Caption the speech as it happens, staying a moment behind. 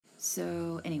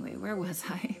So anyway, where was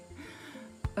I?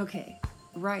 Okay,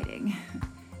 writing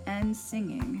and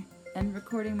singing and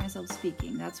recording myself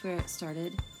speaking. That's where it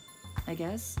started, I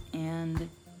guess. And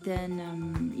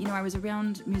then, I was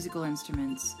around musical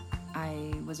instruments.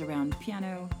 I was around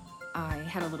piano. I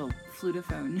had a little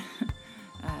flutophone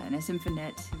and a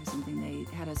symphonette. It was something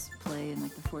they had us play in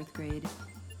like the 4th grade.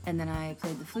 And then I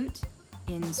played the flute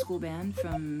in school band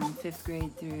from 5th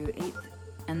grade through 8th,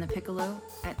 and the piccolo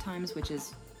at times, which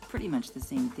is pretty much the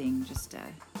same thing, just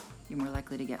you're more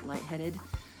likely to get lightheaded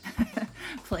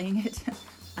playing it.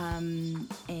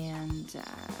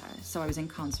 So I was in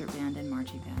concert band and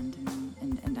marching band,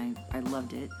 and I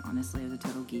loved it. Honestly, I was a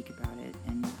total geek about it,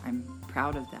 and I'm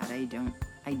proud of that.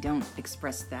 I don't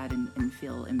express that and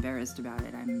feel embarrassed about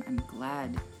it. I'm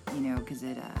glad, because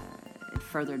it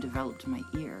further developed my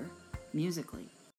ear musically.